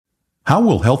How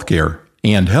will healthcare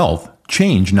and health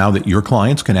change now that your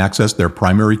clients can access their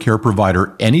primary care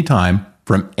provider anytime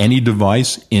from any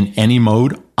device in any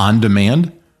mode on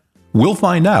demand? We'll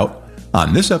find out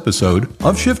on this episode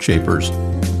of Shiftshapers.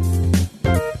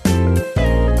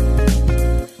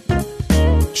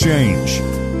 Change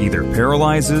either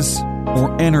paralyzes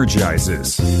or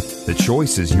energizes. The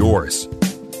choice is yours.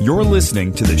 You're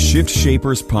listening to the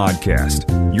Shiftshapers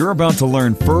podcast. You're about to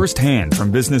learn firsthand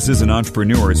from businesses and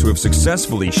entrepreneurs who have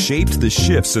successfully shaped the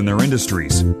shifts in their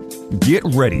industries. Get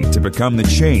ready to become the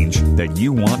change that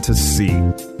you want to see.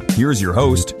 Here's your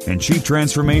host and Chief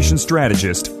Transformation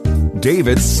Strategist,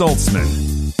 David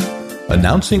Saltzman.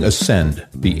 Announcing Ascend,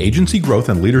 the Agency Growth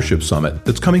and Leadership Summit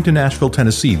that's coming to Nashville,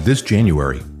 Tennessee this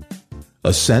January.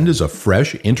 Ascend is a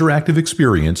fresh, interactive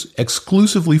experience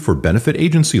exclusively for benefit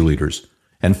agency leaders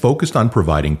and focused on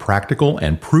providing practical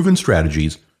and proven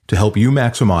strategies to help you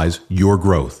maximize your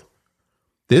growth.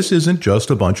 This isn't just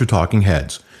a bunch of talking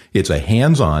heads. It's a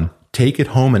hands-on, take it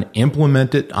home and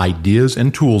implement it ideas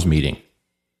and tools meeting.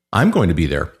 I'm going to be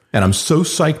there, and I'm so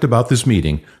psyched about this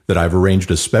meeting that I've arranged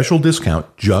a special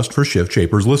discount just for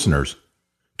Shiftshapers listeners.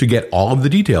 To get all of the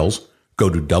details,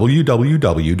 go to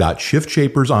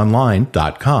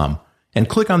www.shiftshapersonline.com and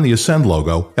click on the Ascend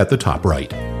logo at the top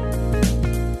right.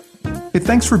 Hey,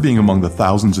 thanks for being among the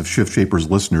thousands of Shiftshapers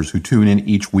listeners who tune in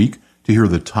each week to hear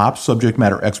the top subject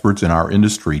matter experts in our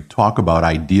industry talk about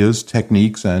ideas,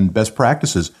 techniques, and best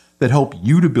practices that help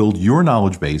you to build your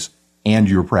knowledge base and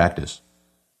your practice.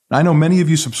 I know many of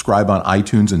you subscribe on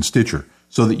iTunes and Stitcher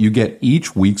so that you get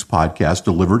each week's podcast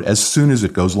delivered as soon as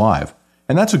it goes live.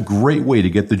 And that's a great way to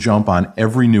get the jump on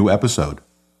every new episode.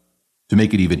 To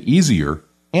make it even easier,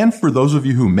 and for those of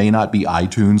you who may not be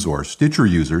iTunes or Stitcher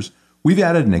users, we've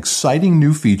added an exciting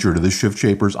new feature to the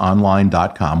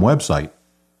ShiftShapersOnline.com website.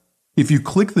 If you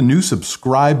click the new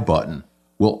subscribe button,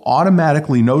 we'll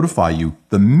automatically notify you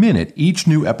the minute each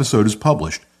new episode is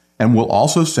published, and we'll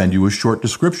also send you a short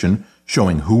description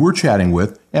showing who we're chatting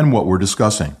with and what we're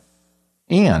discussing.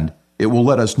 And it will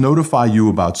let us notify you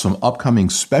about some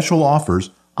upcoming special offers,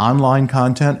 online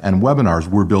content, and webinars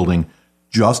we're building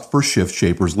just for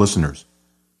Shiftshapers listeners.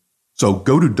 So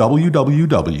go to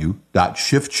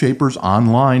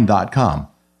www.shiftshapersonline.com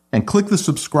and click the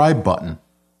subscribe button.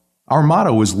 Our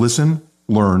motto is listen,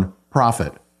 learn,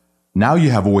 profit. Now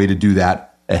you have a way to do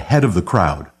that ahead of the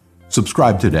crowd.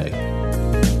 Subscribe today.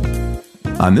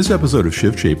 On this episode of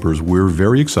Shiftshapers, we're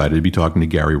very excited to be talking to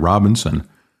Gary Robinson.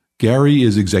 Gary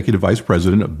is Executive Vice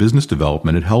President of Business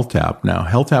Development at HealthTap. Now,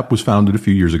 HealthTap was founded a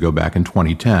few years ago, back in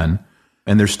 2010.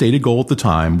 And their stated goal at the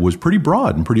time was pretty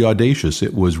broad and pretty audacious.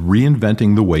 It was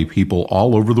reinventing the way people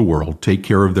all over the world take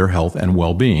care of their health and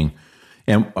well-being.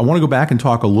 And I want to go back and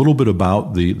talk a little bit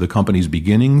about the company's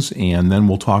beginnings, and then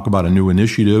we'll talk about a new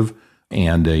initiative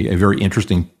and a very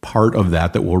interesting part of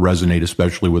that will resonate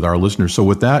especially with our listeners. So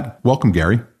with that, welcome,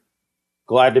 Gary.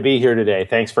 Glad to be here today.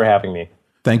 Thanks for having me.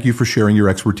 Thank you for sharing your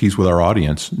expertise with our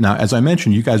audience. Now, as I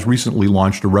mentioned, you guys recently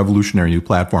launched a revolutionary new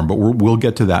platform, but we'll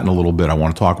get to that in a little bit. I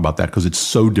want to talk about that because it's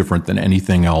so different than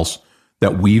anything else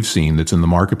that we've seen that's in the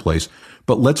marketplace.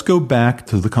 But let's go back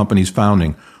to the company's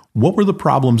founding. What were the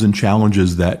problems and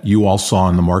challenges that you all saw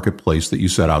in the marketplace that you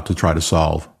set out to try to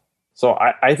solve? So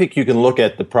I think you can look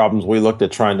at the problems we looked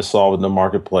at trying to solve in the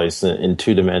marketplace in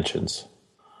two dimensions.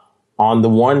 On the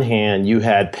one hand, you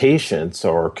had patients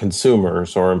or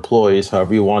consumers or employees,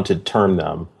 however you want to term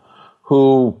them,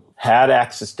 who had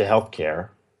access to healthcare,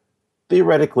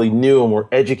 theoretically knew and were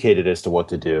educated as to what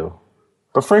to do,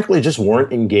 but frankly just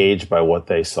weren't engaged by what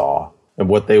they saw and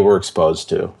what they were exposed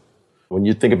to. When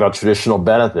you think about traditional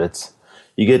benefits,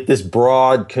 you get this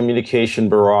broad communication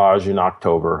barrage in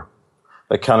October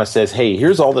that kind of says, hey,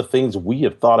 here's all the things we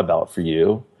have thought about for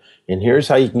you, and here's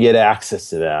how you can get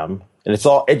access to them. And it's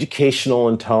all educational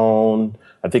in tone.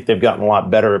 I think they've gotten a lot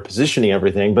better at positioning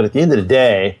everything. But at the end of the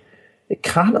day, it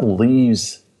kind of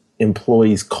leaves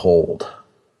employees cold.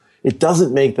 It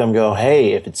doesn't make them go,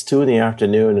 hey, if it's 2 p.m.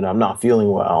 and I'm not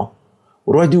feeling well,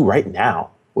 what do I do right now?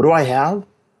 What do I have?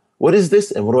 What is this?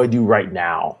 And what do I do right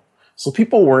now? So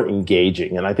people weren't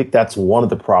engaging. And I think that's one of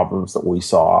the problems that we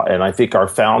saw. And I think our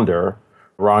founder,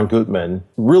 Ron Gutman,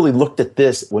 really looked at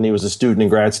this when he was a student and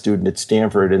grad student at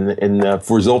Stanford. And the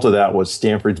result of that was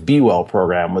Stanford's Be Well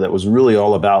program, that was really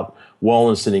all about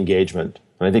wellness and engagement.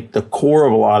 And I think the core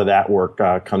of a lot of that work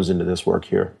comes into this work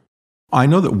here. I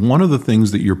know that one of the things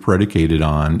that you're predicated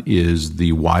on is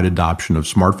the wide adoption of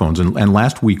smartphones. And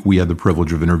last week, we had the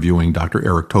privilege of interviewing Dr.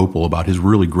 Eric Topol about his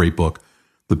really great book,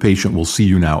 The Patient Will See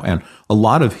You Now. And a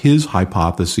lot of his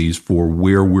hypotheses for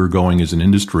where we're going as an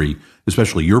industry,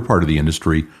 especially your part of the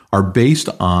industry, are based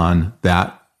on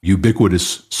that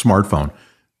ubiquitous smartphone.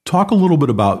 Talk a little bit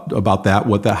about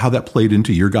that, how that played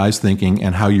into your guys' thinking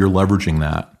and how you're leveraging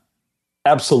that.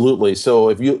 Absolutely.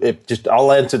 So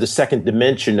I'll answer the second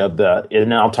dimension of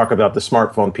and I'll talk about the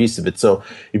smartphone piece of it. So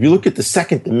if you look at the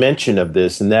second dimension of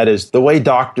this, and that is the way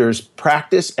doctors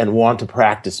practice and want to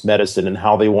practice medicine and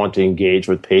how they want to engage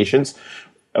with patients.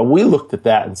 And we looked at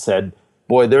that and said,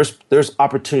 boy, there's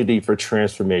opportunity for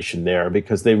transformation there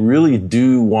because they really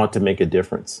do want to make a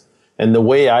difference. And the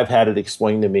way I've had it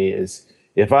explained to me is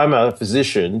if I'm a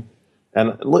physician,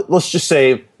 and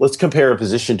let's compare a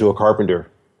physician to a carpenter.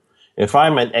 If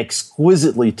I'm an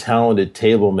exquisitely talented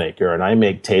table maker and I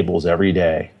make tables every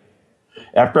day,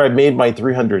 after I've made my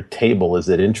 300th table, is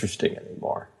it interesting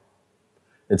anymore?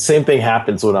 And same thing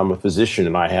happens when I'm a physician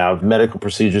and I have medical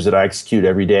procedures that I execute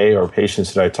every day or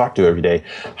patients that I talk to every day.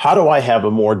 How do I have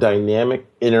a more dynamic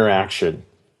interaction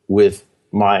with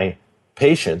my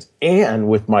patients and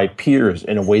with my peers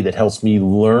in a way that helps me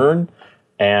learn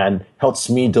and helps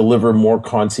me deliver more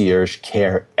concierge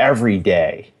care every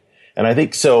day? And I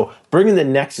think so bringing the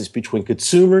nexus between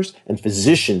consumers and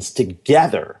physicians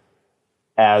together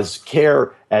as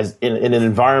care as in an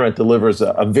environment delivers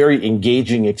a very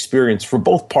engaging experience for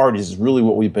both parties is really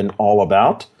what we've been all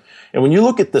about. And when you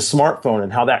look at the smartphone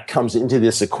and how that comes into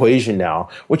this equation now,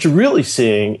 what you're really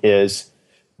seeing is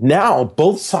now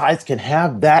both sides can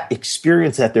have that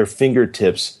experience at their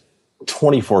fingertips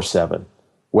 24/7,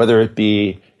 whether it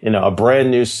be a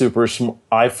brand new super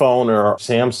iPhone or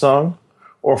Samsung,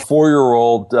 or a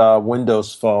 4-year-old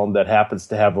Windows phone that happens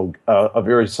to have a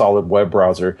very solid web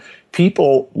browser.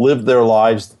 People live their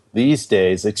lives these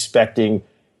days expecting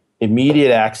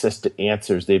immediate access to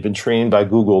answers. They've been trained by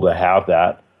Google to have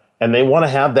that, and they want to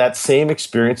have that same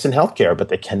experience in healthcare, but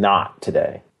they cannot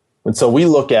today. And so we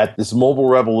look at this mobile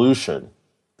revolution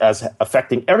as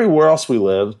affecting everywhere else we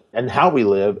live and how we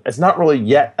live as not really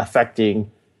yet affecting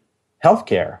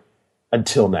healthcare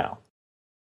until now.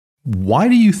 Why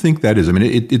do you think that is? I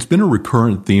mean, it's been a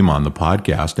recurrent theme on the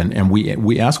podcast, and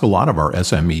we ask a lot of our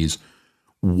SMEs,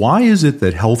 why is it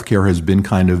that healthcare has been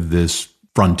kind of this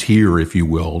frontier, if you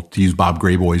will, to use Bob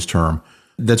Grayboy's term,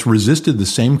 that's resisted the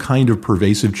same kind of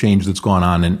pervasive change that's gone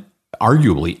on in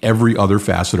arguably every other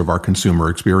facet of our consumer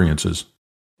experiences?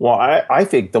 Well, I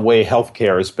think the way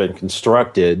healthcare has been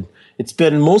constructed, it's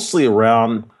been mostly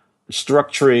around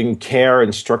structuring care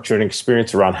and structuring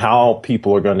experience around how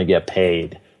people are going to get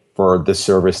paid for the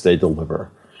service they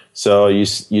deliver. So you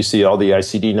see all the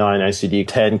ICD-9,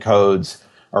 ICD-10 codes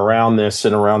around this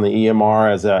and around the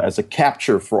EMR as a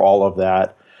capture for all of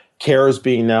that. Care is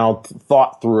being now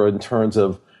thought through in terms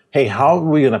of, hey, how are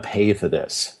we going to pay for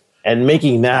this? And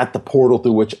making that the portal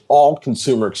through which all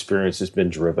consumer experience has been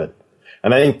driven.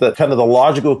 And I think that kind of the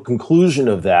logical conclusion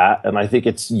of that, and I think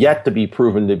it's yet to be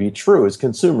proven to be true, is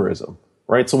consumerism,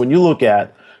 right? So when you look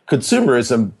at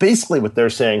consumerism, basically what they're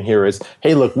saying here is,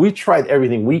 hey, look, we tried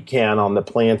everything we can on the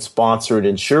plan sponsor and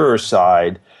insurer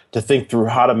side to think through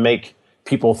how to make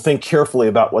people think carefully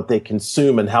about what they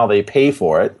consume and how they pay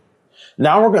for it.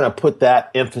 Now we're going to put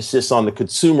that emphasis on the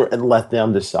consumer and let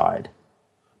them decide.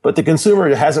 But the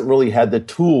consumer hasn't really had the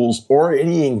tools or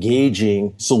any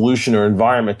engaging solution or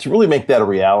environment to really make that a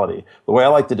reality. The way I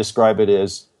like to describe it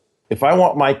is, if I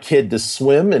want my kid to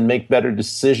swim and make better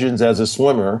decisions as a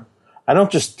swimmer, I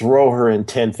don't just throw her in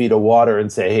 10 feet of water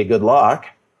and say, hey, good luck.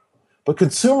 But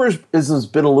consumers has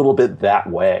been a little bit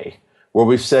that way, where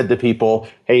we've said to people,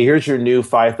 hey, here's your new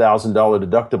 $5,000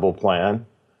 deductible plan.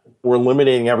 We're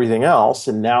eliminating everything else,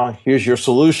 and now here's your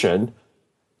solution.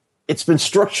 It's been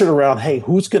structured around, hey,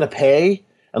 who's going to pay?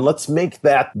 And let's make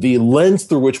that the lens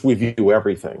through which we view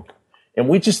everything. And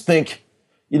we just think,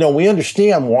 we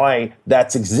understand why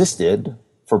that's existed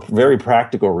for very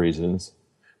practical reasons,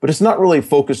 but it's not really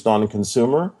focused on a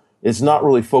consumer. It's not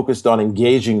really focused on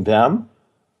engaging them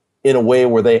in a way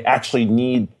where they actually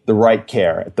need the right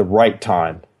care at the right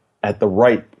time, at the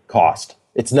right cost.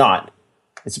 It's not.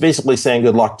 It's basically saying,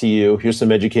 good luck to you. Here's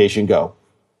some education, go.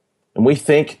 And we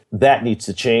think that needs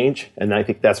to change, and I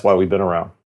think that's why we've been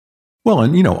around. Well,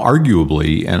 and,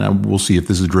 arguably, and we'll see if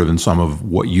this has driven some of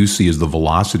what you see as the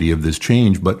velocity of this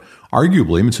change, but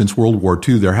arguably, since World War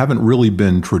II, there haven't really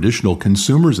been traditional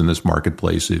consumers in this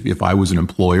marketplace. If I was an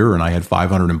employer and I had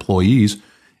 500 employees,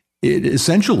 it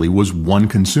essentially was one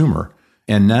consumer.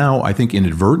 And now, I think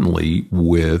inadvertently,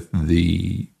 with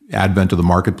the advent of the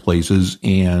marketplaces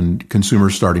and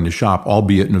consumers starting to shop,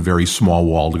 albeit in a very small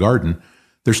walled garden,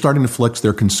 they're starting to flex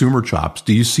their consumer chops.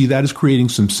 Do you see that as creating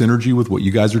some synergy with what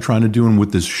you guys are trying to do and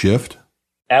with this shift?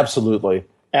 Absolutely.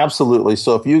 Absolutely.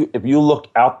 So if you look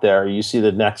out there, you see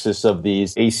the nexus of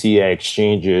these ACA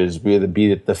exchanges, be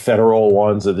it the federal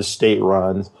ones or the state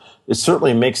runs. it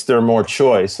certainly makes there more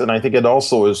choice. And I think it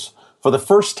also is, for the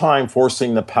first time,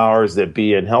 forcing the powers that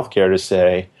be in healthcare to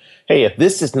say, hey, if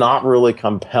this is not really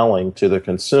compelling to the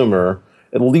consumer,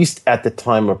 at least at the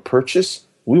time of purchase,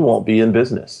 we won't be in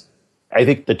business. I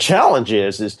think the challenge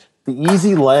is the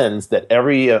easy lens that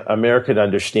every American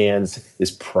understands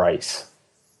is price,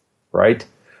 right?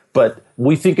 But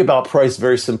we think about price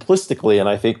very simplistically, and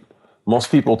I think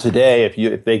most people today,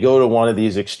 if they go to one of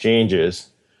these exchanges,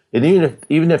 and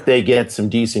even if they get some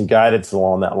decent guidance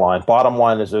along that line, bottom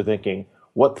line is they're thinking,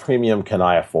 what premium can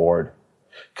I afford?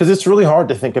 Because it's really hard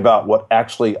to think about what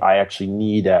I actually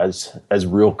need as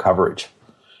real coverage.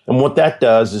 And what that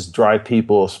does is drive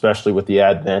people, especially with the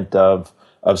advent of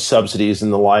subsidies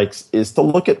and the likes, is to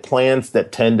look at plans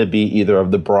that tend to be either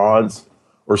of the bronze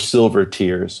or silver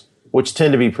tiers, which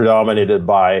tend to be predominated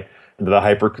by the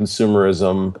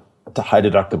hyper-consumerism to high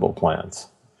deductible plans.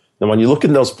 Now, when you look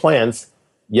in those plans,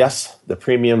 yes, the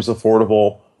premium's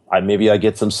affordable. Maybe I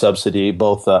get some subsidy,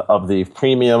 both of the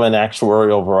premium and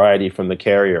actuarial variety from the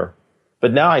carrier.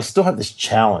 But now I still have this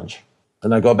challenge.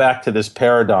 And I go back to this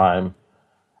paradigm.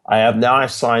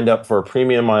 I've signed up for a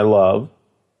premium I love,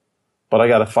 but I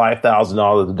got a $5,000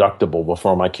 deductible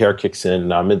before my care kicks in.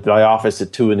 And I'm in my office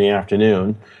at 2 p.m.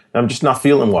 and I'm just not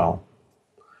feeling well.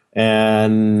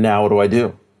 And now what do I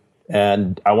do?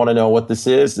 And I want to know what this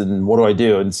is and what do I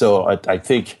do? And so I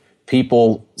think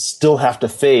people still have to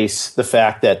face the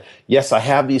fact that, yes, I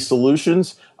have these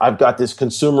solutions. I've got this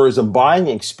consumerism buying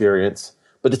experience,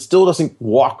 but it still doesn't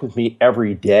walk with me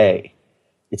every day.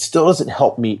 It still doesn't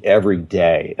help me every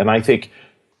day. And I think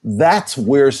that's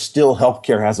where still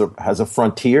healthcare has a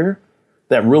frontier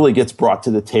that really gets brought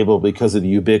to the table because of the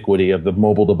ubiquity of the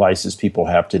mobile devices people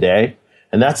have today.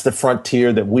 And that's the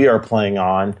frontier that we are playing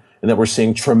on and that we're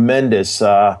seeing tremendous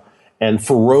and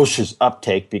ferocious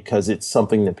uptake because it's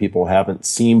something that people haven't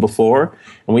seen before.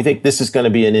 And we think this is going to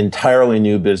be an entirely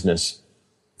new business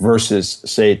versus,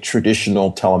 say,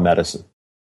 traditional telemedicine.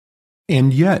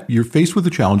 And yet, you're faced with a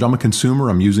challenge. I'm a consumer.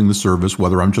 I'm using the service,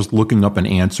 whether I'm just looking up an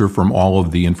answer from all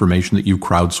of the information that you've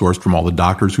crowdsourced from all the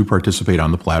doctors who participate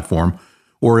on the platform,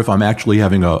 or if I'm actually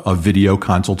having a video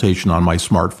consultation on my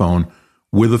smartphone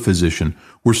with a physician.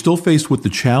 We're still faced with the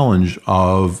challenge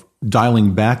of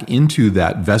dialing back into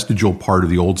that vestigial part of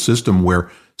the old system where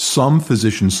some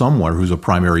physician somewhere who's a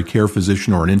primary care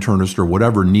physician or an internist or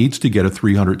whatever needs to get a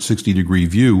 360-degree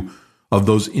view of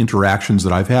those interactions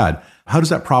that I've had. How does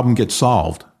that problem get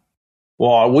solved?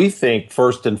 Well, we think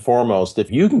first and foremost, if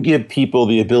you can give people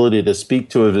the ability to speak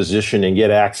to a physician and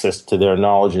get access to their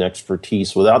knowledge and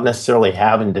expertise without necessarily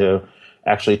having to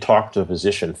actually talk to a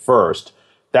physician first,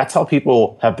 that's how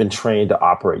people have been trained to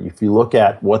operate. If you look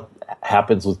at what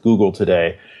happens with Google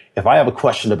today, if I have a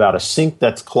question about a sink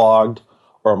that's clogged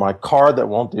or my car that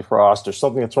won't defrost or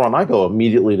something that's wrong, I go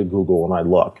immediately to Google and I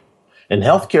look. In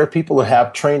healthcare, people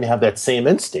have trained to have that same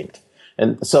instinct.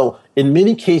 And so in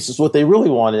many cases, what they really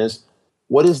want is,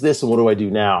 what is this and what do I do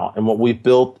now? And what we've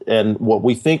built and what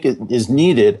we think is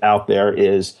needed out there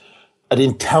is an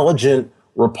intelligent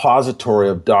repository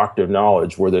of doctor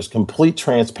knowledge where there's complete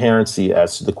transparency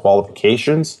as to the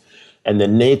qualifications and the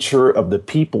nature of the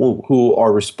people who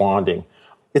are responding.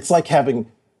 It's like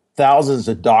having thousands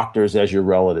of doctors as your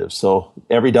relatives. So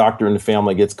every doctor in the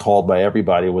family gets called by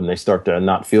everybody when they start to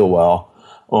not feel well.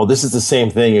 Well, this is the same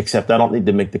thing, except I don't need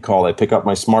to make the call. I pick up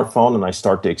my smartphone and I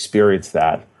start to experience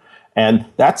that. And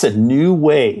that's a new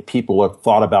way people have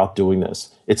thought about doing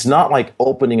this. It's not like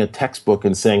opening a textbook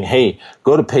and saying, hey,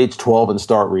 go to page 12 and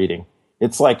start reading.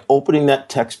 It's like opening that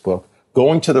textbook,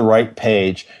 going to the right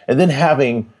page, and then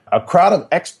having a crowd of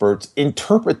experts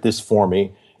interpret this for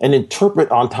me and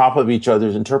interpret on top of each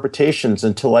other's interpretations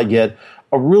until I get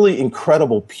a really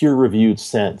incredible peer-reviewed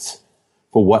sense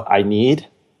for what I need.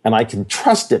 And I can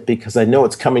trust it because I know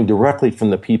it's coming directly from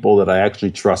the people that I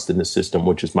actually trust in the system,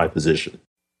 which is my physician.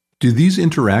 Do these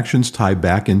interactions tie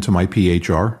back into my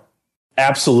PHR?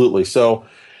 Absolutely. So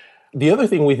the other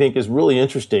thing we think is really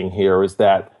interesting here is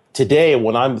that today,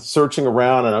 when I'm searching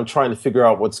around and I'm trying to figure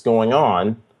out what's going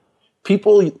on,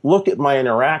 people look at my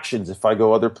interactions. If I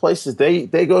go other places, they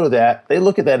go to that, they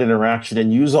look at that interaction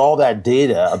and use all that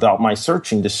data about my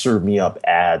searching to serve me up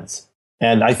ads.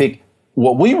 And I think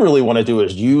what we really want to do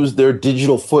is use their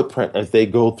digital footprint as they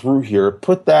go through here,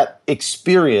 put that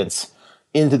experience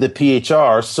into the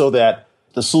PHR so that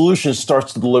the solution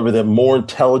starts to deliver them more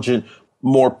intelligent,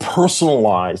 more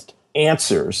personalized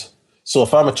answers. So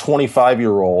if I'm a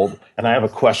 25-year-old and I have a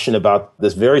question about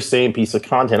this very same piece of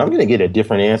content, I'm going to get a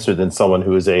different answer than someone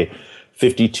who is a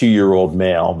 52-year-old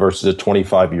male versus a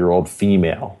 25-year-old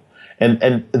female.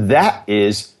 And that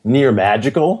is near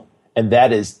magical, and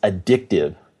that is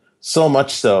addictive So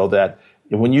much so that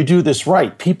when you do this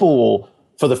right, people will,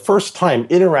 for the first time,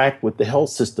 interact with the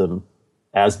health system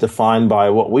as defined by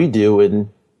what we do in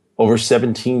over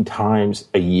 17 times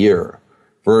a year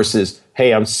versus,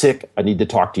 hey, I'm sick, I need to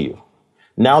talk to you.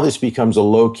 Now this becomes a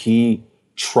low-key,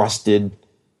 trusted,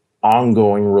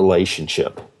 ongoing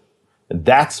relationship. And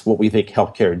that's what we think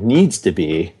healthcare needs to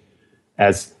be,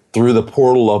 as through the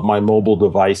portal of my mobile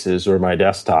devices or my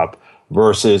desktop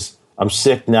versus I'm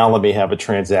sick, now let me have a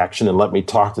transaction and let me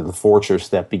talk to the fortress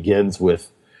that begins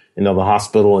with, the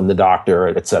hospital and the doctor,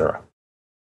 et cetera.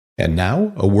 And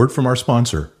now, a word from our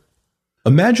sponsor.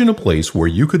 Imagine a place where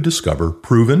you could discover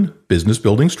proven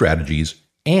business-building strategies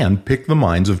and pick the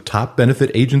minds of top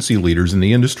benefit agency leaders in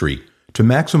the industry to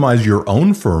maximize your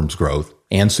own firm's growth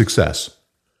and success.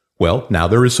 Well, now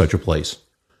there is such a place.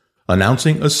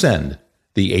 Announcing Ascend,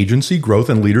 the Agency Growth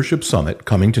and Leadership Summit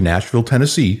coming to Nashville,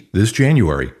 Tennessee this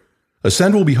January.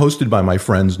 Ascend will be hosted by my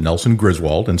friends Nelson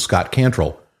Griswold and Scott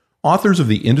Cantrell, authors of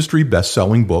the industry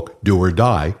best-selling book Do or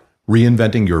Die,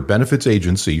 Reinventing Your Benefits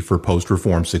Agency for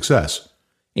Post-Reform Success,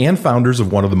 and founders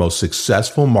of one of the most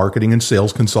successful marketing and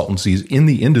sales consultancies in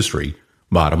the industry,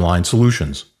 Bottom Line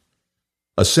Solutions.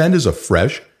 Ascend is a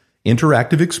fresh,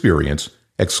 interactive experience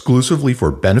exclusively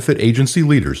for benefit agency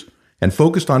leaders and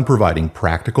focused on providing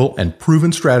practical and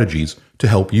proven strategies to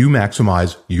help you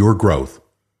maximize your growth.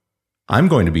 I'm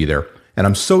going to be there, and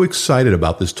I'm so excited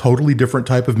about this totally different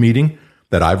type of meeting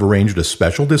that I've arranged a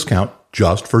special discount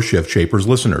just for Shiftshapers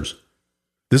listeners.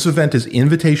 This event is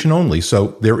invitation only,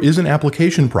 so there is an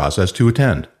application process to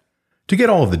attend. To get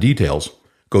all of the details,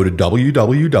 go to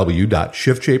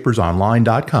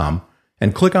www.shiftshapersonline.com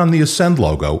and click on the Ascend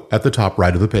logo at the top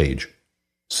right of the page.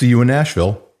 See you in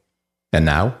Nashville. And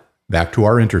now, back to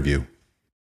our interview.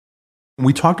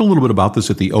 We talked a little bit about this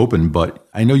at the open, but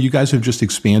I know you guys have just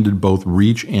expanded both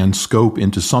reach and scope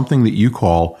into something that you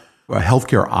call a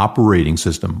healthcare operating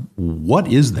system. What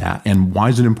is that, and why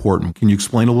is it important? Can you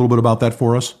explain a little bit about that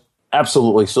for us?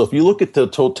 Absolutely. So if you look at the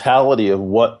totality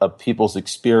of people's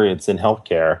experience in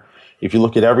healthcare, if you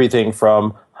look at everything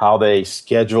from how they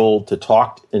schedule to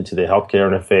talk into the healthcare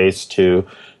interface to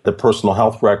the personal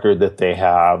health record that they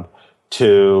have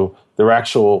to their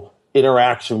actual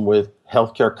interaction with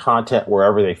healthcare content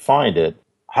wherever they find it,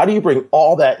 how do you bring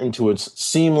all that into a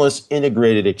seamless,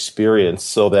 integrated experience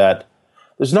so that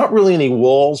there's not really any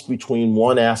walls between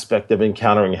one aspect of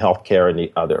encountering healthcare and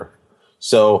the other?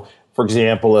 So, for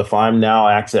example, if I'm now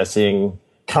accessing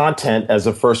content as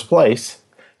a first place,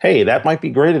 hey, that might be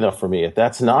great enough for me. If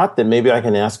that's not, then maybe I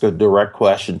can ask a direct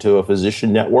question to a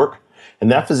physician network,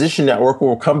 and that physician network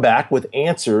will come back with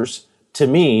answers to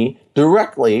me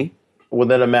directly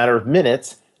within a matter of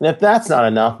minutes. And if that's not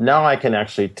enough, now I can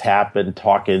actually tap and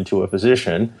talk into a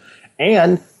physician.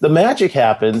 And the magic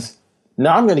happens.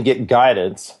 Now I'm going to get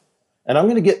guidance, and I'm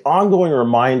going to get ongoing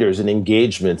reminders and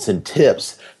engagements and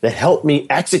tips that help me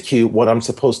execute what I'm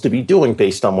supposed to be doing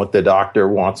based on what the doctor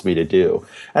wants me to do.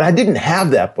 And I didn't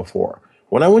have that before.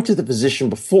 When I went to the physician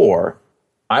before,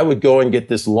 I would go and get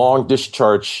this long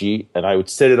discharge sheet, and I would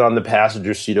sit it on the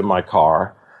passenger seat of my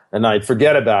car, and I'd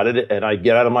forget about it, and I'd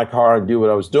get out of my car and do what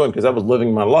I was doing because I was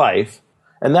living my life.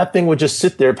 And that thing would just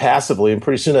sit there passively, and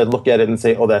pretty soon I'd look at it and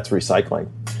say, oh, that's recycling.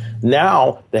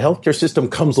 Now the healthcare system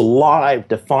comes alive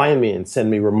to find me and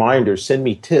send me reminders, send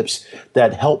me tips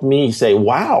that help me say,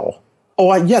 wow,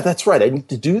 yeah, that's right. I need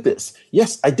to do this.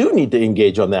 Yes, I do need to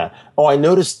engage on that. Oh, I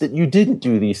noticed that you didn't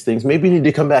do these things. Maybe you need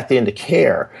to come back into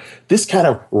care. This kind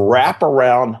of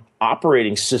wraparound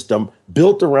operating system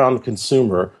built around the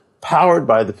consumer, powered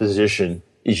by the physician,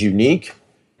 is unique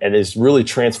and is really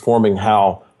transforming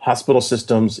how hospital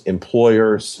systems,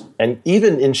 employers, and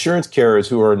even insurance carriers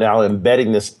who are now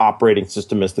embedding this operating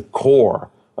system as the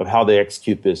core of how they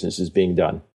execute business is being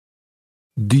done.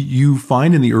 Do you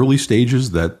find in the early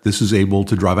stages that this is able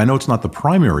to drive, I know it's not the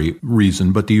primary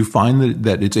reason, but do you find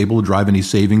that it's able to drive any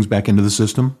savings back into the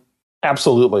system?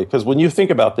 Absolutely, because when you think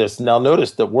about this, now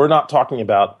notice that we're not talking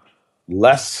about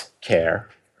less care.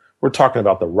 We're talking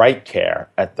about the right care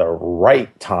at the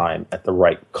right time, at the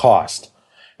right cost.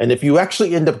 And if you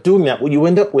actually end up doing that, what you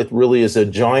end up with really is a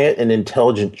giant and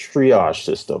intelligent triage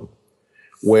system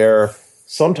where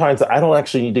sometimes I don't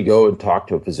actually need to go and talk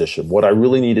to a physician. What I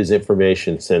really need is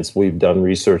information, since we've done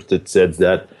research that says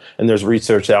that, and there's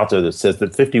research out there that says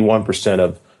that 51%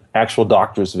 of actual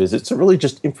doctor's visits are really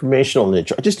just informational in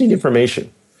nature. I just need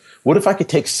information. What if I could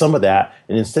take some of that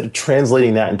and instead of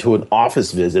translating that into an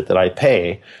office visit that I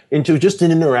pay, into just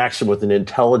an interaction with an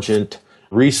intelligent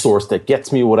resource that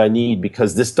gets me what I need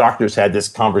because this doctor's had this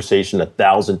conversation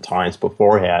 1,000 times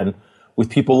beforehand with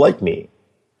people like me.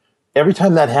 Every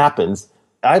time that happens,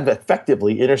 I've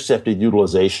effectively intercepted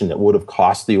utilization that would have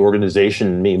cost the organization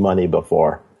and me money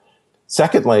before.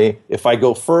 Secondly, if I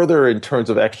go further in terms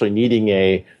of actually needing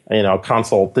a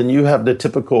consult, then you have the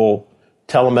typical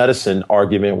telemedicine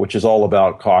argument, which is all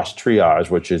about cost triage,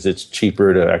 which is it's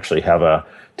cheaper to actually have a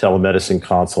telemedicine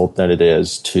consult than it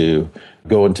is to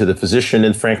go into the physician.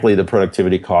 And frankly, the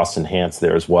productivity costs enhance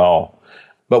there as well.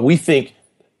 But we think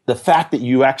the fact that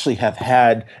you actually have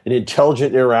had an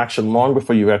intelligent interaction long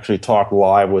before you actually talk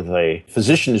live with a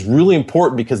physician is really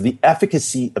important, because the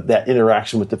efficacy of that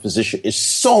interaction with the physician is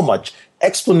so much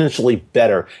exponentially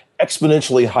better,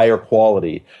 exponentially higher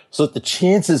quality, so that the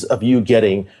chances of you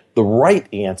getting the right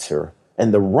answer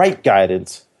and the right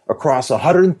guidance across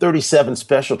 137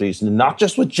 specialties, not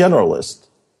just with generalists,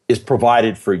 is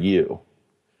provided for you.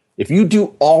 If you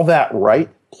do all that right,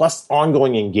 plus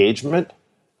ongoing engagement,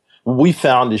 what we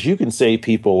found is you can save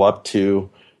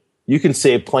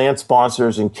plan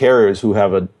sponsors and carriers who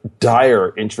have a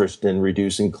dire interest in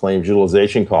reducing claims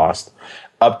utilization costs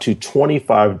up to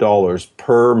 $25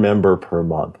 per member per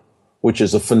month, which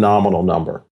is a phenomenal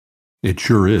number. It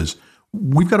sure is.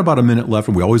 We've got about a minute left,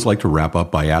 and we always like to wrap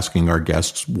up by asking our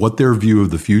guests what their view of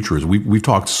the future is. We've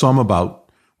talked some about,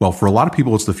 well, for a lot of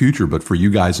people, it's the future, but for you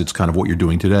guys, it's kind of what you're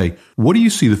doing today. What do you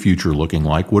see the future looking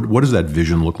like? What does that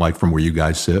vision look like from where you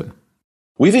guys sit?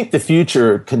 We think the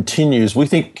future continues. We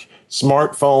think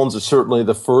smartphones are certainly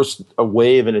the first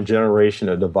wave in a generation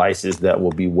of devices that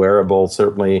will be wearable.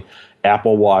 Certainly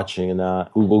Apple Watch and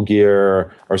Google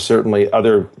Gear are certainly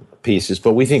other pieces,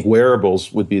 but we think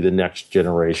wearables would be the next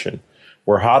generation.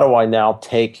 Where how do I now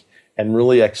take and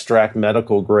really extract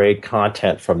medical grade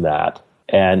content from that,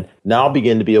 and now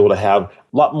begin to be able to have a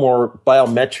lot more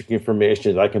biometric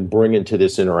information that I can bring into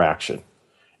this interaction,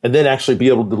 and then actually be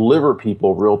able to deliver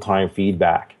people real-time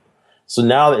feedback. So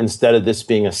now, instead of this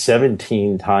being a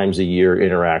 17 times a year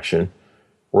interaction,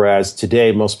 whereas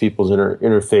today most people's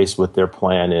interface with their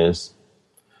plan is,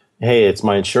 hey, it's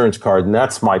my insurance card, and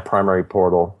that's my primary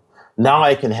portal. Now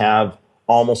I can have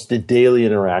almost a daily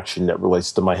interaction that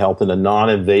relates to my health in a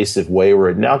non-invasive way, where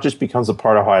it now just becomes a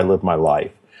part of how I live my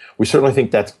life. We certainly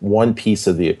think that's one piece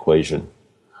of the equation.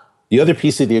 The other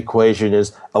piece of the equation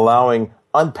is allowing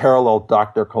unparalleled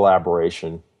doctor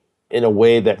collaboration in a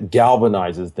way that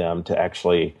galvanizes them to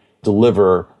actually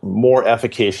deliver more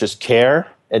efficacious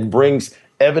care and brings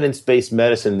evidence-based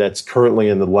medicine that's currently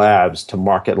in the labs to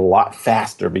market a lot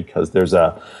faster, because there's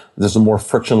a more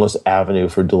frictionless avenue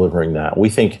for delivering that. We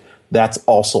think that's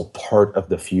also part of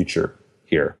the future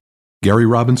here. Gary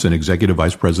Robinson, Executive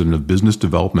Vice President of Business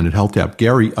Development at HealthTap.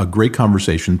 Gary, a great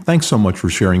conversation. Thanks so much for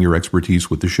sharing your expertise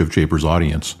with the Shiftshapers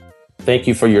audience. Thank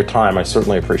you for your time. I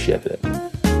certainly appreciate it.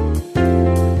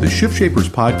 The Shiftshapers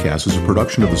podcast is a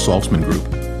production of the Saltzman Group.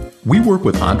 We work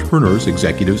with entrepreneurs,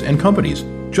 executives, and companies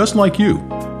just like you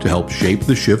to help shape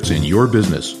the shifts in your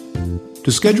business.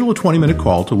 To schedule a 20-minute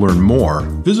call to learn more,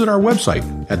 visit our website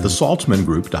at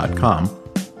thesaltzmangroup.com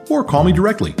or call me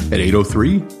directly at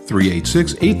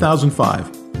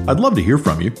 803-386-8005. I'd love to hear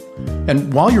from you.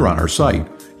 And while you're on our site,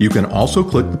 you can also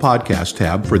click the podcast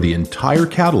tab for the entire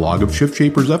catalog of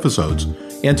Shiftshapers episodes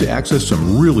and to access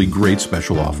some really great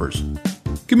special offers.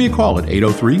 Give me a call at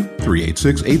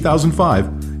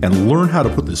 803-386-8005 and learn how to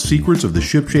put the secrets of the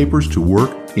Shiftshapers to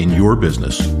work in your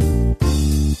business.